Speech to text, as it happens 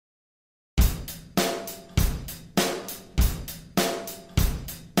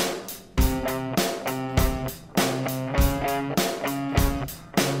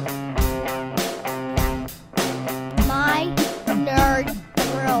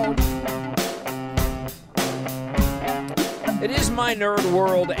It is My Nerd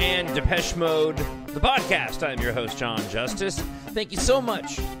World and Depeche Mode, the podcast. I'm your host, Jon Justice. Thank you so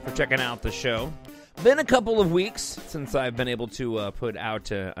much for checking out the show. Been a couple of weeks since I've been able to put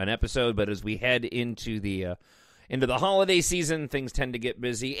out an episode, but as we head into the holiday season, things tend to get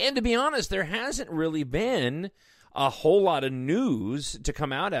busy. And to be honest, there hasn't really been a whole lot of news to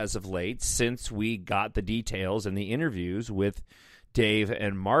come out as of late since we got the details and the interviews with Dave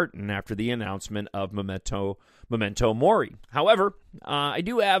and Martin after the announcement of Memento Mori. However, I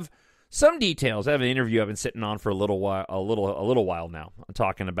do have some details. I have an interview I've been sitting on for a little while now,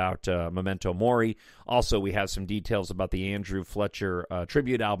 talking about Memento Mori. Also, we have some details about the Andrew Fletcher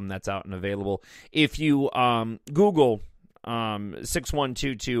tribute album that's out and available. If you Google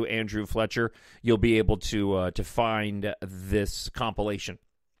 6122 Andrew Fletcher, you'll be able to find this compilation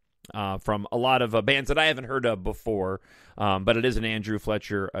from a lot of bands that I haven't heard of before, but it is an Andrew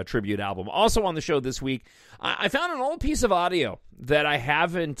Fletcher tribute album. Also on the show this week, I found an old piece of audio that I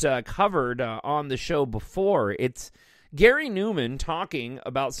haven't covered on the show before. It's Gary Numan talking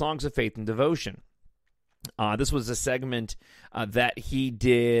about songs of faith and devotion. This was a segment that he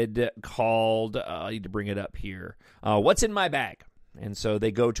did called, I need to bring it up here, What's in My Bag? And so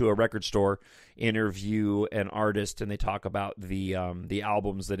they go to a record store, interview an artist, and they talk about the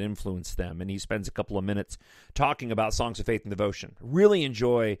albums that influenced them. And he spends a couple of minutes talking about songs of faith and devotion. Really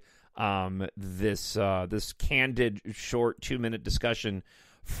enjoy this candid, short 2-minute discussion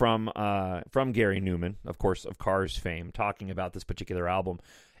from Gary Numan, of course, of Cars fame, talking about this particular album.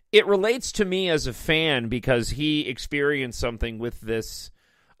 It relates to me as a fan because he experienced something with this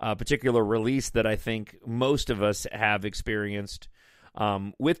particular release that I think most of us have experienced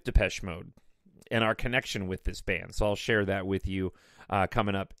with Depeche Mode and our connection with this band. So I'll share that with you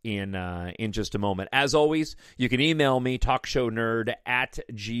coming up in just a moment. As always, you can email me,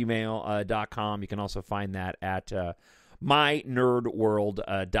 talkshownerd@gmail.com. You can also find that at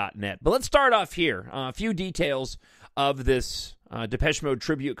mynerdworld.net. But let's start off here. A few details of this Depeche Mode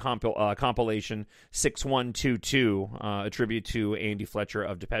tribute compilation 6122, a tribute to Andy Fletcher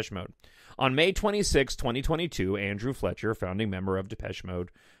of Depeche Mode. On May 26, 2022, Andrew Fletcher, founding member of Depeche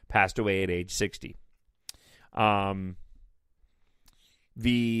Mode, passed away at age 60. On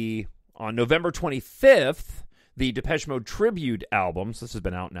November 25th, the Depeche Mode tribute albums, this has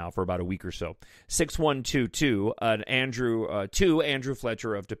been out now for about a week or so, 6122, Andrew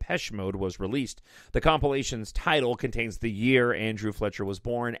Fletcher of Depeche Mode was released. The compilation's title contains the year Andrew Fletcher was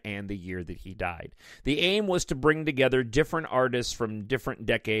born and the year that he died. The aim was to bring together different artists from different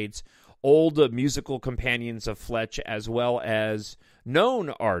decades, old musical companions of Fletch, as well as known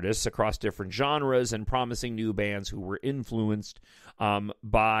artists across different genres and promising new bands who were influenced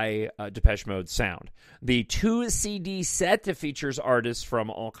by Depeche Mode's sound. The 2-CD set features artists from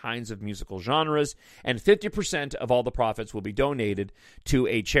all kinds of musical genres, and 50% of all the profits will be donated to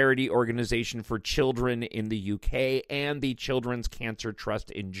a charity organization for children in the UK and the Children's Cancer Trust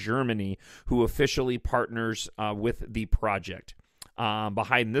in Germany, who officially partners with the project.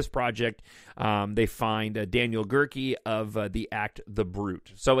 Behind this project, they find Daniel Gerke of the act The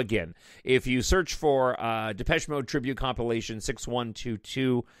Brute. So again, if you search for Depeche Mode Tribute Compilation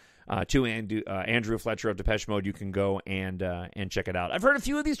 6122 to Andrew Fletcher of Depeche Mode, you can go and check it out. I've heard a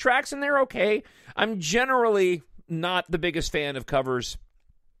few of these tracks and they're okay. I'm generally not the biggest fan of covers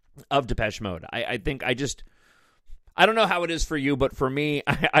of Depeche Mode. I don't know how it is for you, but for me,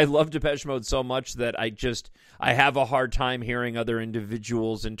 I love Depeche Mode so much that I have a hard time hearing other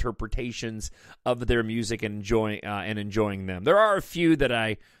individuals' interpretations of their music and enjoying them. There are a few that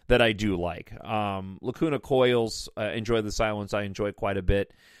I do like. Lacuna Coil's Enjoy the Silence I enjoy quite a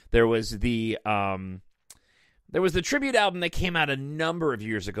bit. There was the tribute album that came out a number of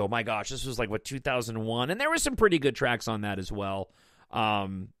years ago. My gosh, this was 2001, and there were some pretty good tracks on that as well.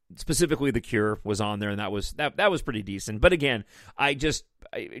 Specifically, The Cure was on there, and that was pretty decent. But again,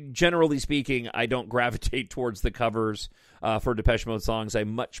 generally speaking, I don't gravitate towards the covers for Depeche Mode songs. I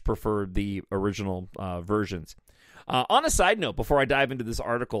much prefer the original versions. On a side note, before I dive into this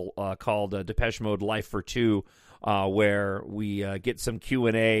article called Depeche Mode Life for Two, where we get some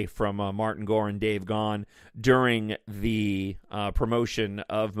Q&A from Martin Gore and Dave Gahan during the promotion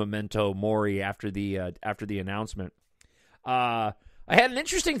of Memento Mori after the announcement. I had an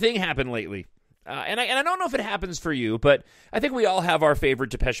interesting thing happen lately, and I don't know if it happens for you, but I think we all have our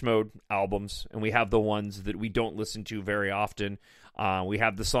favorite Depeche Mode albums, and we have the ones that we don't listen to very often. We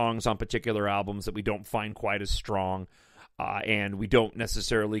have the songs on particular albums that we don't find quite as strong, and we don't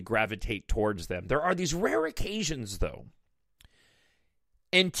necessarily gravitate towards them. There are these rare occasions, though,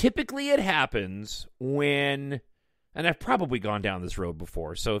 and typically it happens when And I've probably gone down this road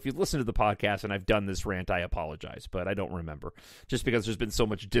before, so if you've listened to the podcast and I've done this rant, I apologize, but I don't remember, just because there's been so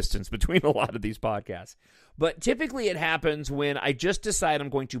much distance between a lot of these podcasts. But typically it happens when I just decide I'm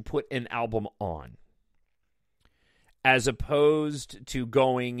going to put an album on, as opposed to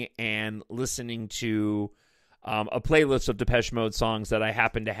going and listening to a playlist of Depeche Mode songs that I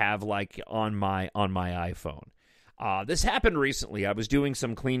happen to have like on my iPhone. This happened recently. I was doing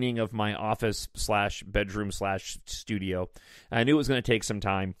some cleaning of my office / bedroom / studio. I knew it was going to take some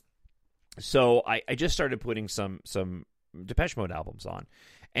time, so I just started putting some Depeche Mode albums on.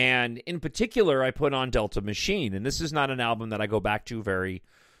 And in particular, I put on Delta Machine, and this is not an album that I go back to very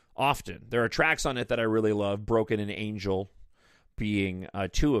often. There are tracks on it that I really love, Broken and Angel being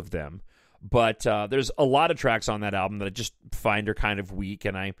two of them. But there's a lot of tracks on that album that I just find are kind of weak,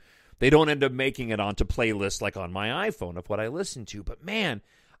 and they don't end up making it onto playlists like on my iPhone of what I listen to. But man,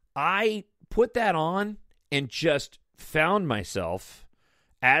 I put that on and just found myself,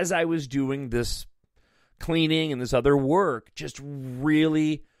 as I was doing this cleaning and this other work, just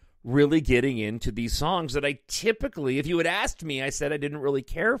really, really getting into these songs that I typically, if you had asked me, I said I didn't really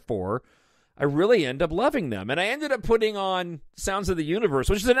care for. I really end up loving them. And I ended up putting on Sounds of the Universe,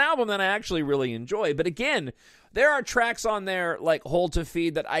 which is an album that I actually really enjoy. But again, there are tracks on there like Hold to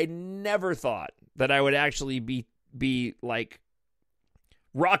Feed that I never thought that I would actually be like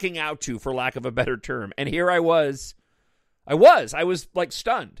rocking out to, for lack of a better term. And here I was like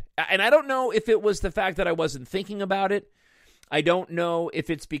stunned. And I don't know if it was the fact that I wasn't thinking about it. I don't know if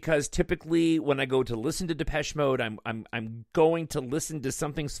it's because typically when I go to listen to Depeche Mode, I'm going to listen to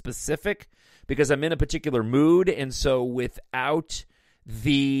something specific because I'm in a particular mood, and so without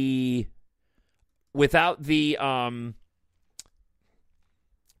the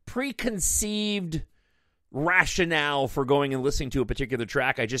preconceived rationale for going and listening to a particular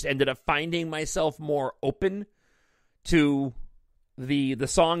track, I just ended up finding myself more open to the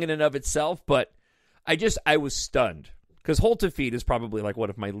song in and of itself. But I was stunned. Because Hold to Feed is probably like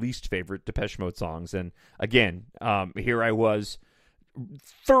one of my least favorite Depeche Mode songs. And again, here I was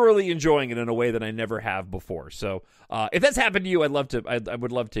thoroughly enjoying it in a way that I never have before. So if that's happened to you, I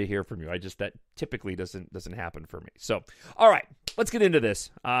would love to hear from you. That typically doesn't happen for me. So, all right, let's get into this.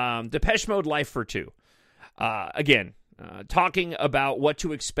 Depeche Mode Life for Two. Again, talking about what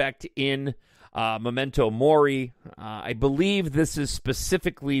to expect in Memento Mori. I believe this is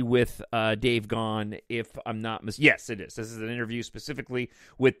specifically with Dave Gahan, if I'm not yes, it is. This is an interview specifically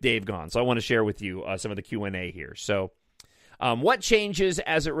with Dave Gahan. So I want to share with you some of the Q&A here. So what changes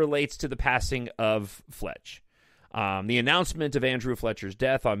as it relates to the passing of Fletch? The announcement of Andrew Fletcher's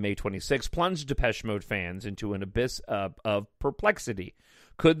death on May 26 plunged Depeche Mode fans into an abyss of perplexity.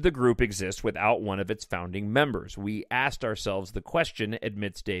 Could the group exist without one of its founding members? We asked ourselves the question,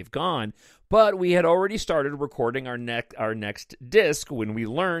 admits Dave Gahan, but we had already started recording our next disc when we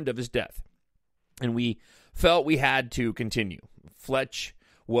learned of his death, and we felt we had to continue. Fletch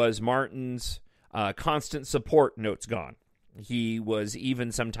was Martin's constant support, notes Gahan. He was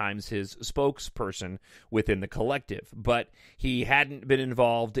even sometimes his spokesperson within the collective, but he hadn't been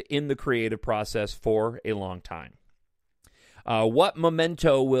involved in the creative process for a long time. What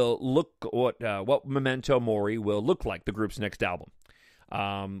Memento Mori will look like, the group's next album.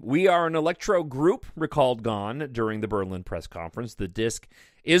 We are an electro group, recalled Gahan during the Berlin press conference. The disc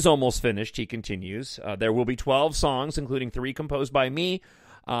is almost finished, he continues. There will be 12 songs, including 3 composed by me,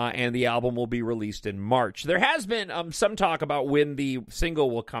 and the album will be released in March. There has been some talk about when the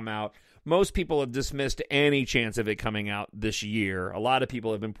single will come out. Most people have dismissed any chance of it coming out this year. A lot of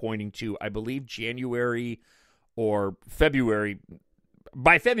people have been pointing to, I believe, January or February.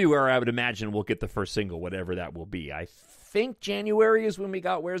 By February, I would imagine we'll get the first single, whatever that will be. I think January is when we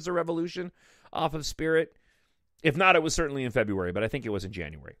got Where's the Revolution off of Spirit. If not, it was certainly in February, but I think it was in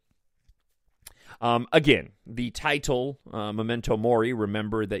January. Again, the title, Memento Mori,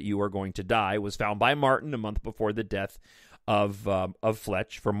 Remember That You Are Going to Die, was found by Martin a month before the death of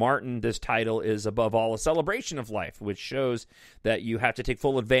Fletch. For Martin, this title is above all a celebration of life, which shows that you have to take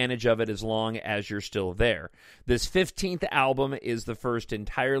full advantage of it as long as you're still there. This 15th album is the first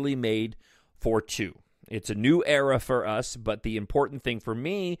entirely made for two. It's a new era for us, but the important thing for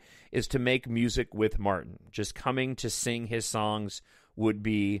me is to make music with Martin. Just coming to sing his songs would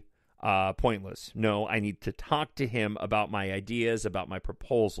be pointless. No, I need to talk to him about my ideas, about my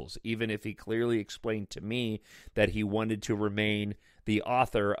proposals, even if he clearly explained to me that he wanted to remain the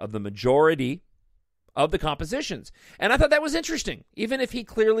author of the majority of the compositions. And I thought that was interesting, even if he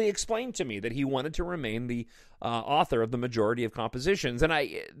clearly explained to me that he wanted to remain the author of the majority of compositions. And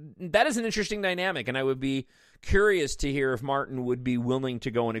that is an interesting dynamic, and I would be curious to hear if Martin would be willing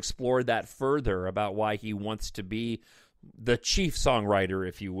to go and explore that further about why he wants to be the chief songwriter,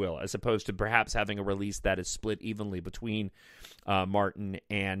 if you will, as opposed to perhaps having a release that is split evenly between Martin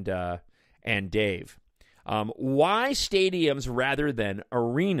and Dave. Why stadiums rather than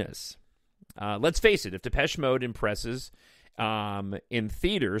arenas? Let's face it, if Depeche Mode impresses in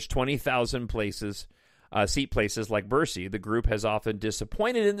theaters, 20,000 places, seat places like Bercy, the group has often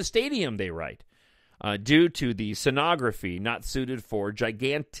disappointed in the stadium, they write, due to the scenography not suited for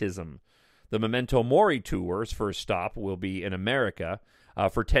gigantism. The Momento Mori tour's first stop will be in America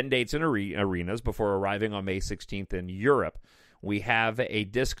for 10 dates in arenas before arriving on May 16th in Europe. We have a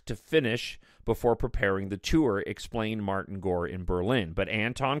disc to finish before preparing the tour, explained Martin Gore in Berlin. But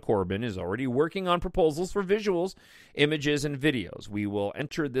Anton Corbijn is already working on proposals for visuals, images, and videos. We will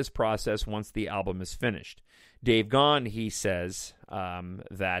enter this process once the album is finished. Dave Gahan, he says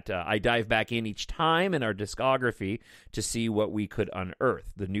that I dive back in each time in our discography to see what we could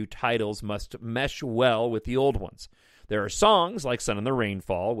unearth. The new titles must mesh well with the old ones. There are songs like Sun in the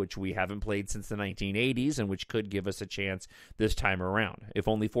Rainfall, which we haven't played since the 1980s and which could give us a chance this time around. If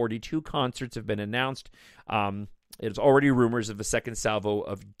only 42 concerts have been announced, it's already rumors of a second salvo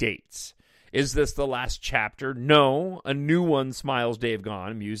of dates. Is this the last chapter? No. A new one, smiles Dave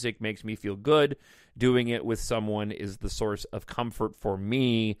Gahan. Music makes me feel good. Doing it with someone is the source of comfort for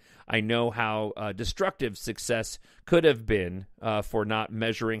me. I know how destructive success could have been for not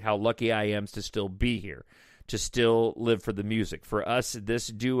measuring how lucky I am to still be here, to still live for the music. For us, this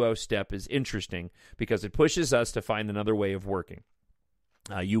duo step is interesting because it pushes us to find another way of working.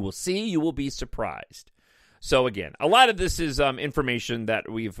 You will see, you will be surprised. So again, a lot of this is information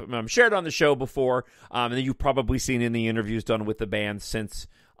that we've shared on the show before, and that you've probably seen in the interviews done with the band since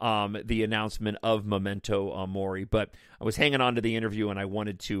the announcement of Memento Mori. But I was hanging on to the interview, and I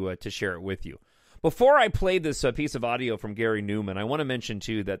wanted to share it with you. Before I play this piece of audio from Gary Numan, I want to mention,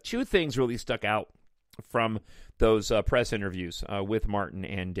 too, that two things really stuck out from those press interviews with Martin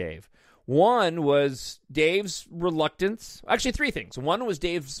and Dave. One was Dave's reluctance. Actually, three things. One was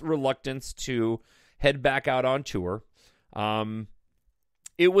Dave's reluctance to head back out on tour.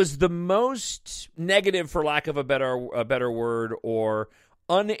 It was the most negative, for lack of a better word, or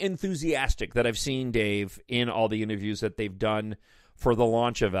unenthusiastic that I've seen Dave in all the interviews that they've done for the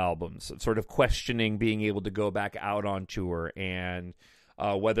launch of albums, sort of questioning being able to go back out on tour and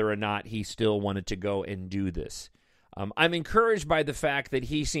whether or not he still wanted to go and do this. I'm encouraged by the fact that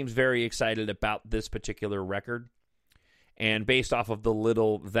he seems very excited about this particular record. And based off of the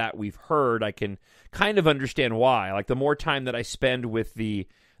little that we've heard, I can kind of understand why. Like, the more time that I spend with the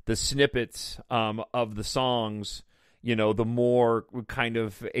snippets of the songs, you know, the more kind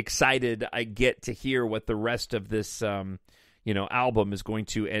of excited I get to hear what the rest of this, album is going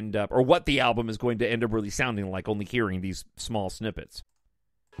to end up, or what the album is going to end up really sounding like, only hearing these small snippets.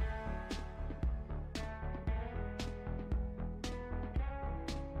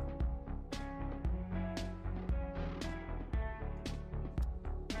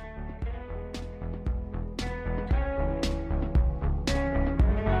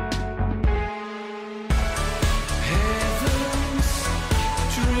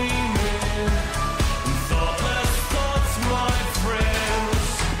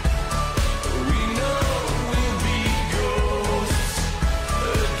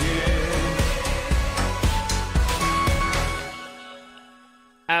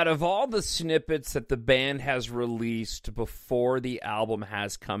 Out of all the snippets that the band has released before the album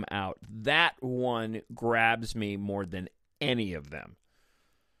has come out, that one grabs me more than any of them.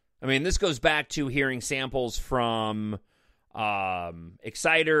 I mean, this goes back to hearing samples from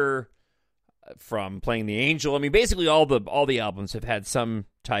Exciter, from Playing the Angel. I mean, basically all the albums have had some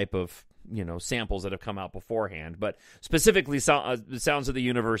type of, samples that have come out beforehand, but specifically the Sounds of the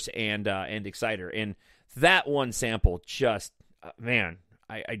Universe and Exciter. And that one sample just, man,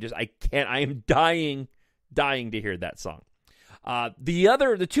 I can't. I am dying to hear that song.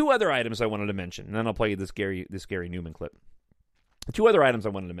 The two other items I wanted to mention, and then I'll play you this Gary Numan clip. The two other items I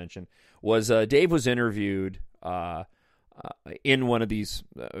wanted to mention was Dave was interviewed in one of these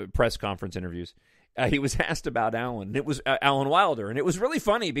press conference interviews. He was asked about Alan, and it was Alan Wilder, and it was really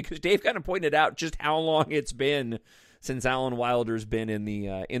funny because Dave kind of pointed out just how long it's been since Alan Wilder's been in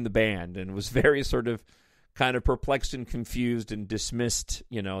the band, and was very sort of kind of perplexed and confused and dismissed,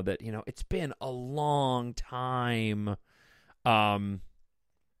 that, it's been a long time.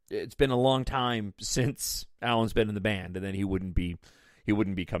 It's been a long time since Alan's been in the band, and then he wouldn't be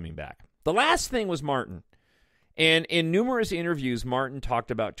coming back. The last thing was Martin. And in numerous interviews, Martin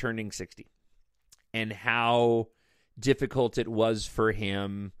talked about turning 60 and how difficult it was for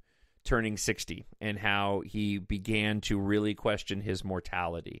him turning 60 and how he began to really question his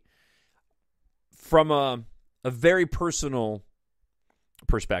mortality. From a very personal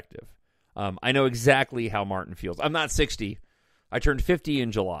perspective, I know exactly how Martin feels. I'm not 60. I turned 50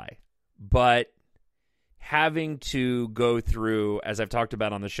 in July. But having to go through, as I've talked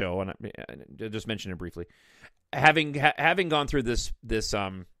about on the show, and I just mentioned it briefly, having gone through this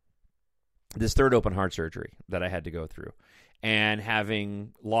third open heart surgery that I had to go through, and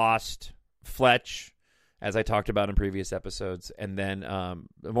having lost Fletch, as I talked about in previous episodes, and then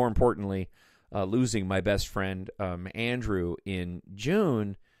more importantly, losing my best friend Andrew in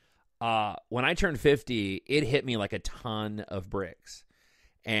June, when I turned 50, it hit me like a ton of bricks.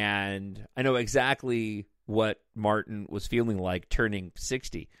 And I know exactly what Martin was feeling like turning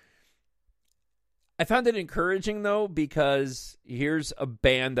 60. I found it encouraging, though, because here's a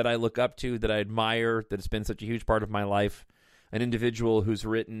band that I look up to, that I admire, that has been such a huge part of my life, an individual who's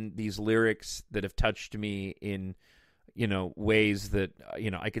written these lyrics that have touched me in, ways that,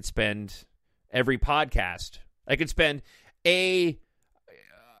 I could spend every podcast. I could spend a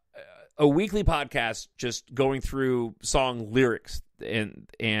weekly podcast just going through song lyrics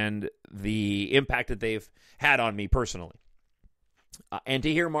and the impact that they've had on me personally. And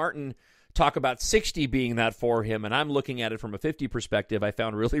to hear Martin talk about 60 being that for him, and I'm looking at it from a 50 perspective, I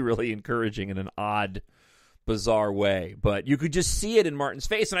found really, really encouraging in an odd, bizarre way. But you could just see it in Martin's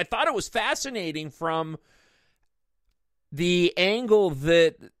face. And I thought it was fascinating from the angle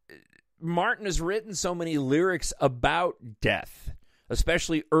that Martin has written so many lyrics about death,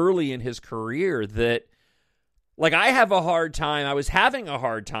 especially early in his career, that, like, I was having a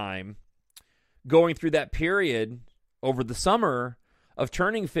hard time going through that period over the summer of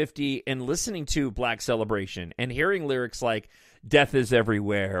turning 50 and listening to Black Celebration and hearing lyrics like Death is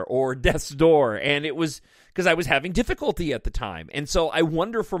Everywhere or Death's Door. And it was because I was having difficulty at the time. And so I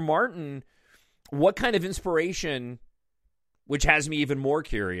wonder for Martin, what kind of inspiration, which has me even more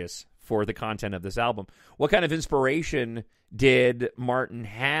curious for the content of this album, what kind of inspiration did Martin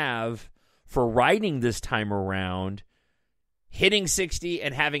have for writing this time around, hitting 60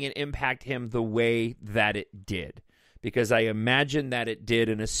 and having it impact him the way that it did? Because I imagine that it did,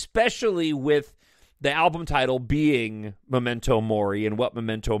 and especially with the album title being Memento Mori, and what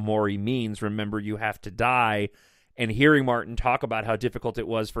Memento Mori means, remember you have to die, and hearing Martin talk about how difficult it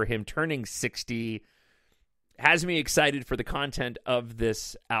was for him turning 60 has me excited for the content of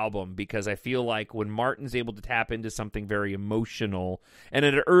this album, because I feel like when Martin's able to tap into something very emotional, and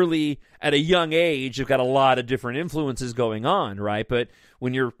at a young age, you've got a lot of different influences going on, right? But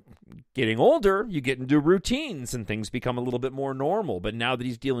when you're getting older, you get into routines and things become a little bit more normal. But now that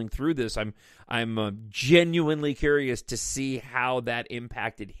he's dealing through this, I'm genuinely curious to see how that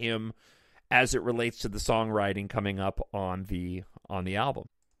impacted him as it relates to the songwriting coming up on the album.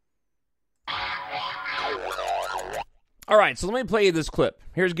 All right, so let me play you this clip.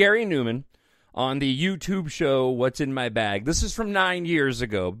 Here's Gary Numan on the YouTube show What's in My Bag. This is from 9 years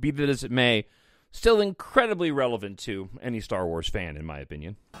ago. Be that as it may, still incredibly relevant to any Star Wars fan, in my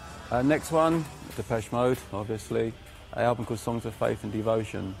opinion. Next one, Depeche Mode, obviously. An album called Songs of Faith and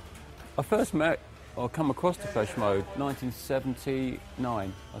Devotion. I first come across Depeche Mode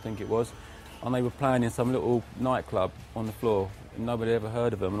 1979, I think it was, and they were playing in some little nightclub on the floor. Nobody ever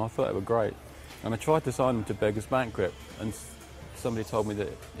heard of them, and I thought they were great. And I tried to sign them to Beggars Banquet, and somebody told me that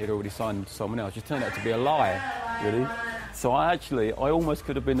he'd already signed them to someone else. It turned out to be a lie, really. So I almost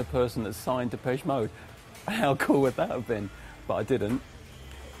could have been the person that signed Depeche Mode. How cool would that have been? But I didn't.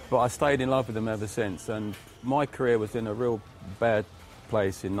 But I stayed in love with them ever since, and my career was in a real bad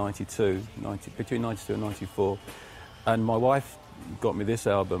place in between 92 and 94. And my wife got me this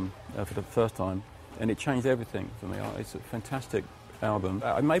album for the first time, and it changed everything for me. It's a fantastic album.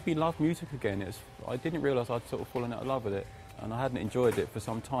 It made me love music again. I didn't realise I'd sort of fallen out of love with it, and I hadn't enjoyed it for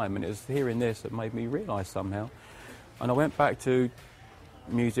some time, and it was hearing this that made me realise somehow. And I went back to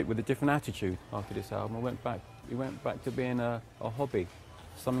music with a different attitude after this album. It went back to being a hobby,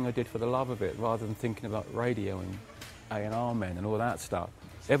 something I did for the love of it, rather than thinking about radio and A&R men and all that stuff.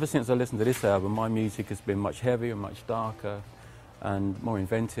 Ever since I listened to this album, my music has been much heavier, much darker, and more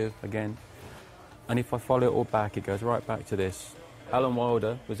inventive again. And if I follow it all back, it goes right back to this. Alan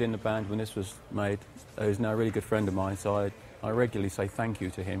Wilder was in the band when this was made. He's now a really good friend of mine, so I regularly say thank you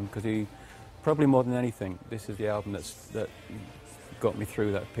to him, because he, probably more than anything, this is the album that got me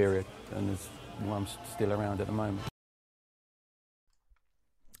through that period, and is why I'm still around at the moment.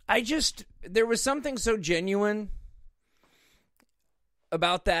 There was something so genuine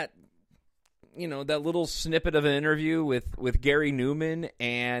about that, that little snippet of an interview with Gary Numan,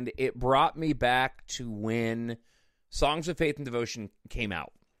 and it brought me back to when Songs of Faith and Devotion came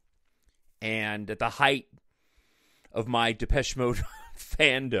out. And at the height of my Depeche Mode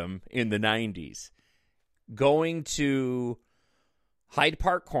fandom in the 90s, going to Hyde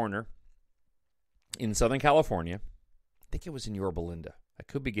Park Corner in Southern California. I think it was in Yorba Linda. I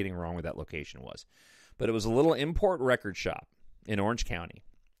could be getting wrong where that location was. But it was a little import record shop in Orange County.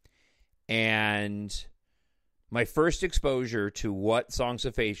 And my first exposure to what Songs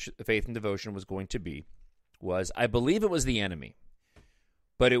of Faith and Devotion was going to be was, I believe it was The Enemy.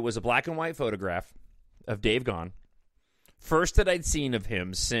 But it was a black and white photograph of Dave Gahan. First that I'd seen of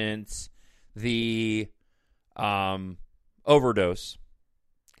him since the overdose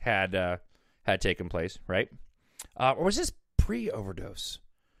had taken place, right? Or was this pre-overdose?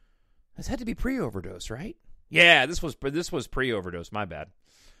 This had to be pre-overdose, right? Yeah, this was pre-overdose. My bad.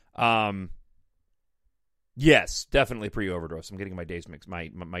 Yes, definitely pre-overdose. I'm getting my days mixed,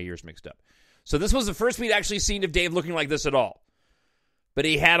 my years mixed up. So this was the first we'd actually seen of Dave looking like this at all. But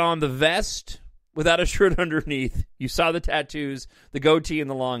he had on the vest without a shirt underneath. You saw the tattoos, the goatee, and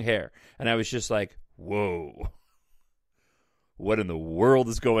the long hair. And I was just like, whoa. What in the world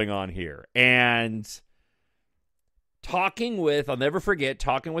is going on here? And I'll never forget,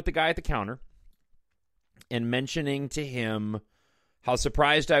 talking with the guy at the counter and mentioning to him how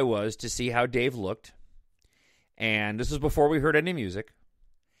surprised I was to see how Dave looked. And this was before we heard any music.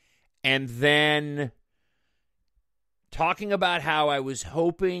 And then talking about how I was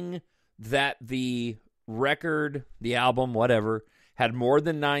hoping that the record, the album, whatever, had more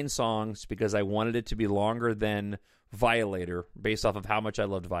than 9 songs because I wanted it to be longer than Violator, based off of how much I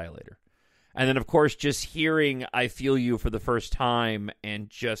loved Violator. And then, of course, just hearing I Feel You for the first time and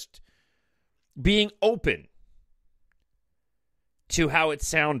just being open to how it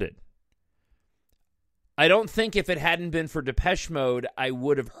sounded. I don't think if it hadn't been for Depeche Mode, I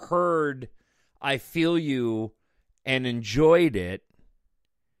would have heard I Feel You and enjoyed it.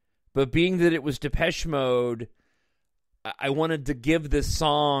 But being that it was Depeche Mode, I wanted to give this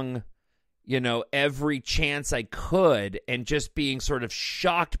song, every chance I could, and just being sort of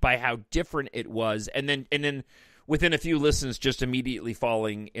shocked by how different it was. And then within a few listens, just immediately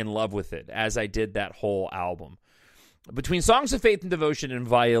falling in love with it as I did that whole album. Between Songs of Faith and Devotion and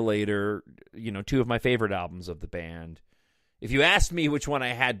Violator, 2 of my favorite albums of the band, if you asked me which one I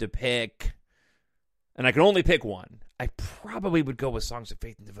had to pick, and I could only pick one, I probably would go with Songs of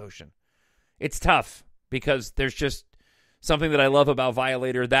Faith and Devotion. It's tough because there's just something that I love about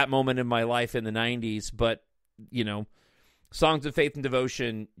Violator, that moment in my life in the 90s, but, Songs of Faith and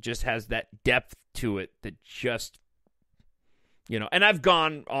Devotion just has that depth to it that just, and I've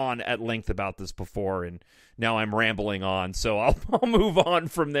gone on at length about this before, and now I'm rambling on, so I'll move on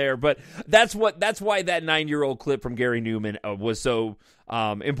from there. But that's why that 9-year-old clip from Gary Numan was so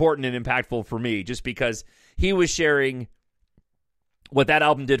important and impactful for me, just because he was sharing what that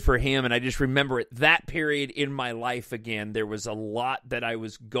album did for him, and I just remember at that period in my life again, there was a lot that I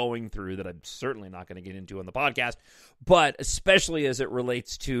was going through that I'm certainly not going to get into on the podcast, but especially as it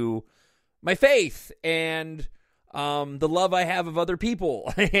relates to my faith and the love I have of other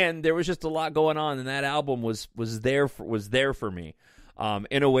people, and there was just a lot going on, and that album was there for me,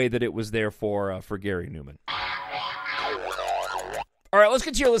 in a way that it was there for Gary Numan. All right, let's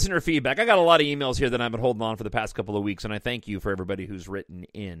get to your listener feedback. I got a lot of emails here that I've been holding on for the past couple of weeks, and I thank you for everybody who's written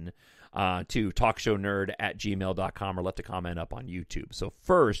in to TalkShowNerd@gmail.com or left a comment up on YouTube. So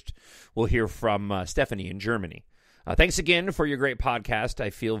first, we'll hear from Stephanie in Germany. Thanks again for your great podcast.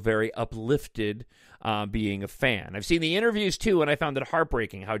 I feel very uplifted being a fan. I've seen the interviews, too, and I found it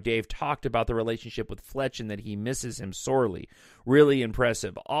heartbreaking how Dave talked about the relationship with Fletch and that he misses him sorely. Really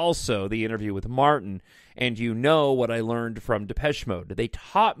impressive. Also, the interview with Martin, and what I learned from Depeche Mode. They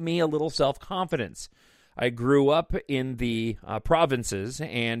taught me a little self-confidence. I grew up in the provinces,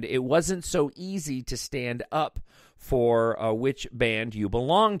 and it wasn't so easy to stand up for which band you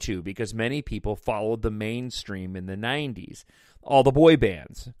belong to, because many people followed the mainstream in the 90s. All the boy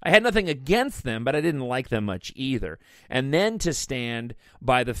bands. I had nothing against them, but I didn't like them much either. And then to stand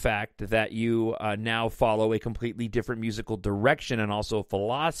by the fact that you now follow a completely different musical direction and also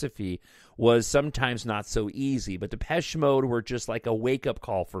philosophy was sometimes not so easy. But Depeche Mode were just like a wake-up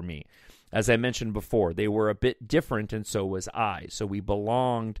call for me. As I mentioned before, they were a bit different, and so was I. So we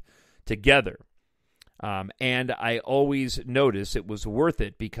belonged together. And I always notice it was worth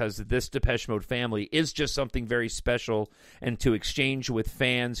it because this Depeche Mode family is just something very special, and to exchange with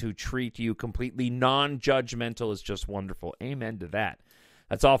fans who treat you completely non-judgmental is just wonderful. Amen to that.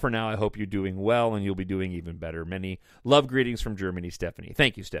 That's all for now. I hope you're doing well, and you'll be doing even better. Many love greetings from Germany, Stephanie.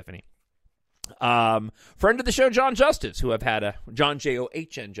 Thank you, Stephanie. Friend of the show, Jon Justice, who I've had John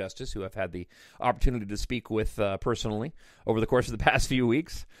John Justice, who I've had the opportunity to speak with personally over the course of the past few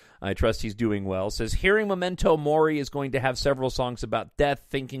weeks. I trust he's doing well. Says, hearing Memento Mori is going to have several songs about death,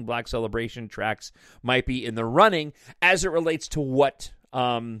 thinking Black Celebration tracks might be in the running as it relates to what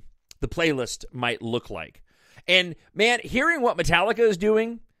the playlist might look like. And, man, hearing what Metallica is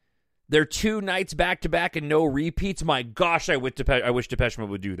doing, their 2 nights back-to-back and no repeats, my gosh, I wish Depeche Mode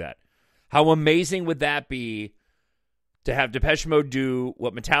would do that. How amazing would that be to have Depeche Mode do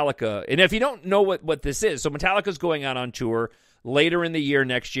what Metallica... And if you don't know what this is, so Metallica's going out on tour later in the year,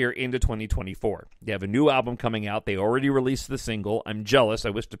 next year, into 2024. They have a new album coming out. They already released the single. I'm jealous.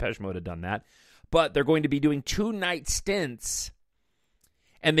 I wish Depeche Mode had done that. But they're going to be doing 2-night stints,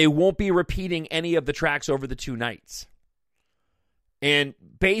 and they won't be repeating any of the tracks over the 2 nights. And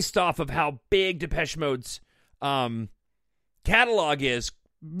based off of how big Depeche Mode's catalog is,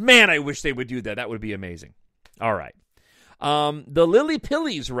 man, I wish they would do that. That would be amazing. All right. The Lily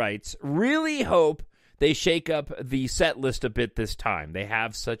Pillies writes, really hope they shake up the set list a bit this time. They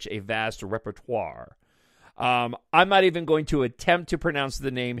have such a vast repertoire. I'm not even going to attempt to pronounce the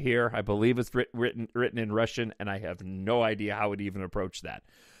name here. I believe it's written in Russian, and I have no idea how to even approach that.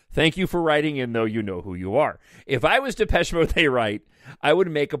 Thank you for writing in, though you know who you are. If I was Depeche Mode, they write, I would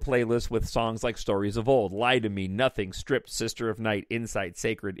make a playlist with songs like Stories of Old, Lie to Me, Nothing, Stripped, Sister of Night, Insight,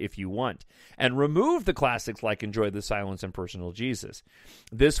 Sacred, If You Want, and remove the classics like Enjoy the Silence and Personal Jesus.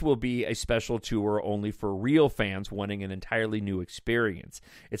 This will be a special tour only for real fans wanting an entirely new experience.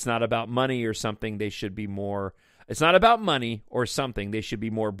 It's not about money or something. They should be more... It's not about money or something. They should be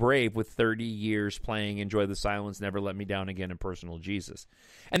more brave with 30 years playing Enjoy the Silence, Never Let Me Down Again, and Personal Jesus.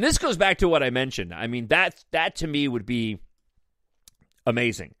 And this goes back to what I mentioned. I mean, that to me would be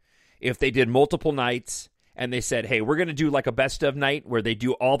amazing. If they did multiple nights and they said, hey, we're going to do like a best of night where they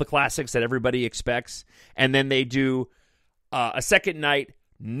do all the classics that everybody expects, and then they do a second night,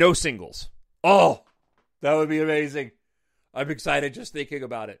 no singles. Oh, that would be amazing. I'm excited just thinking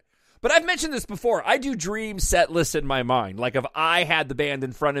about it. But I've mentioned this before. I do dream set lists in my mind. Like if I had the band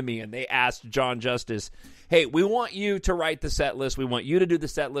in front of me and they asked Jon Justice, hey, we want you to write the set list. We want you to do the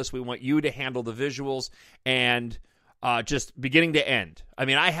set list. We want you to handle the visuals and just beginning to end. I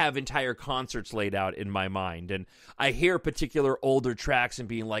mean, I have entire concerts laid out in my mind. And I hear particular older tracks and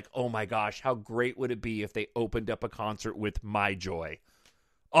being like, oh my gosh, how great would it be if they opened up a concert with My Joy?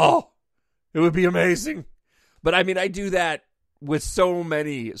 Oh, it would be amazing. But I mean, I do that with so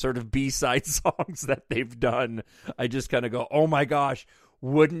many sort of B-side songs that they've done. I just kind of go, oh my gosh,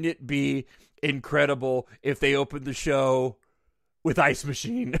 wouldn't it be incredible if they opened the show with Ice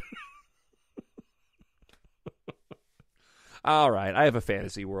Machine? All right, I have a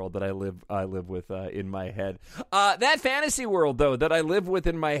fantasy world that I live with in my head. That fantasy world, though, that I live with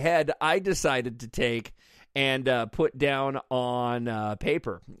in my head, I decided to take and put down on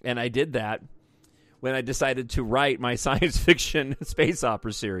paper. And I did that when I decided to write my science fiction space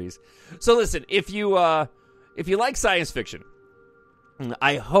opera series. So listen, if you like science fiction,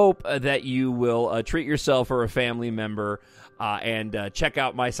 I hope that you will treat yourself or a family member and check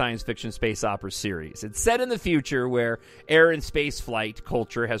out my science fiction space opera series. It's set in the future where air and space flight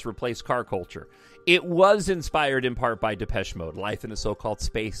culture has replaced car culture. It was inspired in part by Depeche Mode, life in the so-called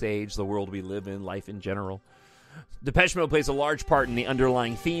space age, the world we live in, life in general. Depeche Mode plays a large part in the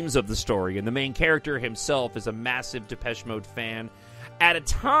underlying themes of the story, and the main character himself is a massive Depeche Mode fan at a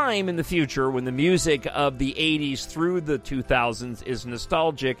time in the future when the music of the 80s through the 2000s is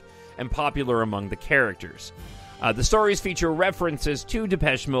nostalgic and popular among the characters. The stories feature references to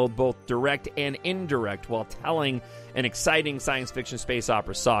Depeche Mode, both direct and indirect, while telling an exciting science fiction space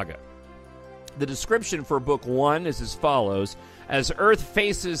opera saga. The description for Book 1 is as follows. As Earth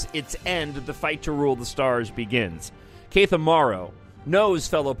faces its end, the fight to rule the stars begins. Keitha Morrow knows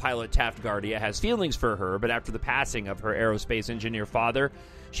fellow pilot Taft Guardia has feelings for her, but after the passing of her aerospace engineer father,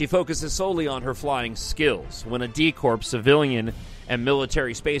 she focuses solely on her flying skills. When a D-Corp civilian and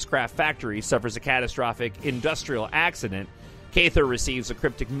military spacecraft factory suffers a catastrophic industrial accident, Keitha receives a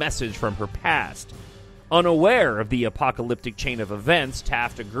cryptic message from her past. Unaware of the apocalyptic chain of events,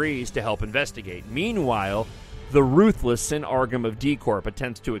 Taft agrees to help investigate. Meanwhile, the ruthless Sin Argam of D-Corp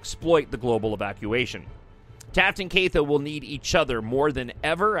attempts to exploit the global evacuation. Taft and Keitha will need each other more than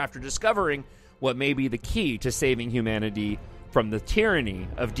ever after discovering what may be the key to saving humanity from the tyranny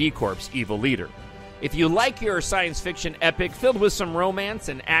of D-Corp's evil leader. If you like your science fiction epic filled with some romance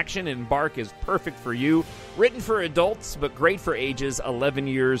and action, EMBARK is perfect for you. Written for adults, but great for ages 11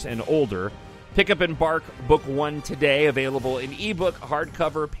 years and older. Pick up EMBARK Book 1 today, available in ebook,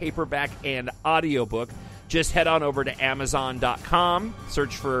 hardcover, paperback, and audiobook. Just head on over to Amazon.com,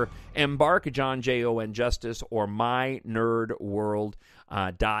 search for EMBARK, Jon, Jon Justice, or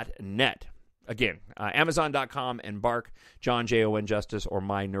mynerdworld.net. Again, Amazon.com, EMBARK, Jon, Jon Justice, or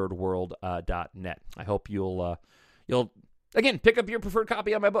mynerdworld.net. I hope you'll again pick up your preferred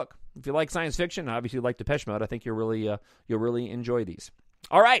copy of my book. If you like science fiction, obviously you like Depeche Mode, I think you'll really enjoy these.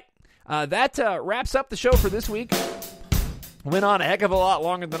 All right, that wraps up the show for this week. Went on a heck of a lot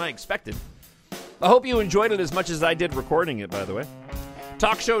longer than I expected. I hope you enjoyed it as much as I did recording it, by the way.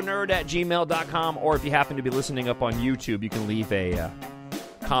 TalkShowNerd@gmail.com, or if you happen to be listening up on YouTube, you can leave a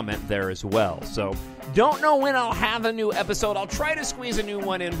comment there as well. So, don't know when I'll have a new episode. I'll try to squeeze a new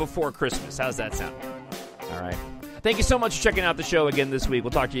one in before Christmas. How's that sound? All right. Thank you so much for checking out the show again this week.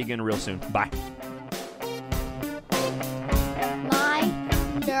 We'll talk to you again real soon. Bye. My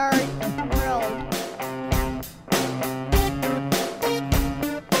Nerd World.